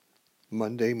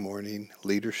Monday Morning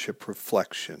Leadership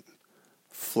Reflection,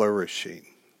 Flourishing.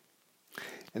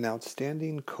 An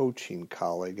outstanding coaching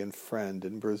colleague and friend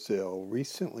in Brazil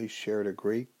recently shared a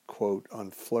great quote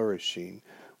on flourishing,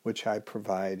 which I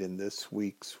provide in this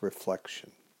week's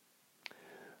reflection.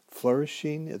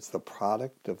 Flourishing is the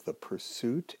product of the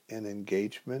pursuit and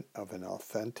engagement of an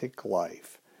authentic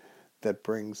life that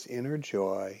brings inner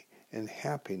joy and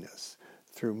happiness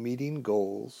through meeting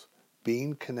goals,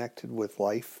 being connected with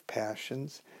life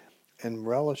passions, and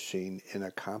relishing in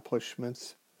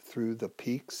accomplishments through the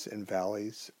peaks and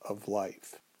valleys of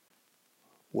life.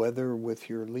 Whether with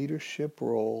your leadership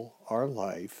role or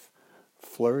life,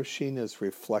 flourishing is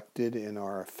reflected in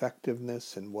our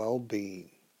effectiveness and well-being.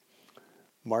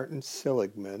 Martin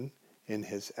Seligman, in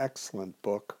his excellent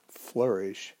book,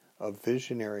 Flourish, A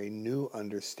Visionary New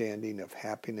Understanding of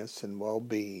Happiness and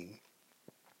Well-Being,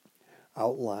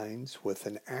 outlines with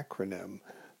an acronym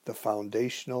the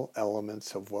foundational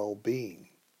elements of well-being.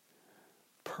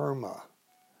 PERMA,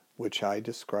 which I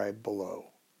describe below.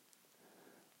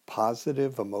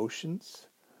 Positive emotions,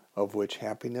 of which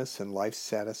happiness and life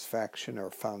satisfaction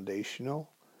are foundational.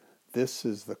 This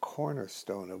is the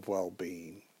cornerstone of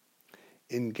well-being.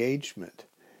 Engagement,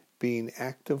 being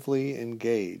actively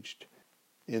engaged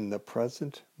in the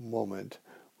present moment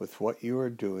with what you are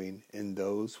doing and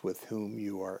those with whom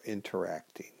you are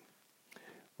interacting.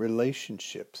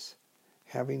 Relationships.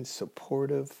 Having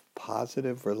supportive,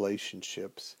 positive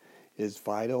relationships is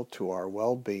vital to our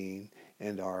well-being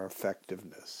and our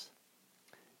effectiveness.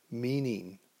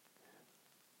 Meaning.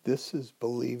 This is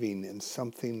believing in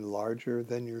something larger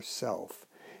than yourself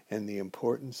and the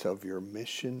importance of your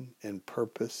mission and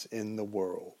purpose in the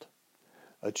world.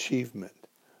 Achievement.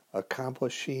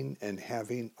 Accomplishing and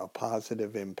having a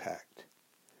positive impact.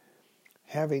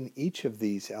 Having each of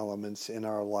these elements in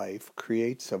our life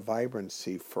creates a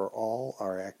vibrancy for all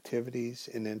our activities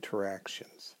and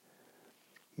interactions.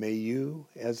 May you,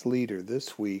 as leader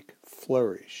this week,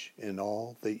 flourish in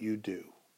all that you do.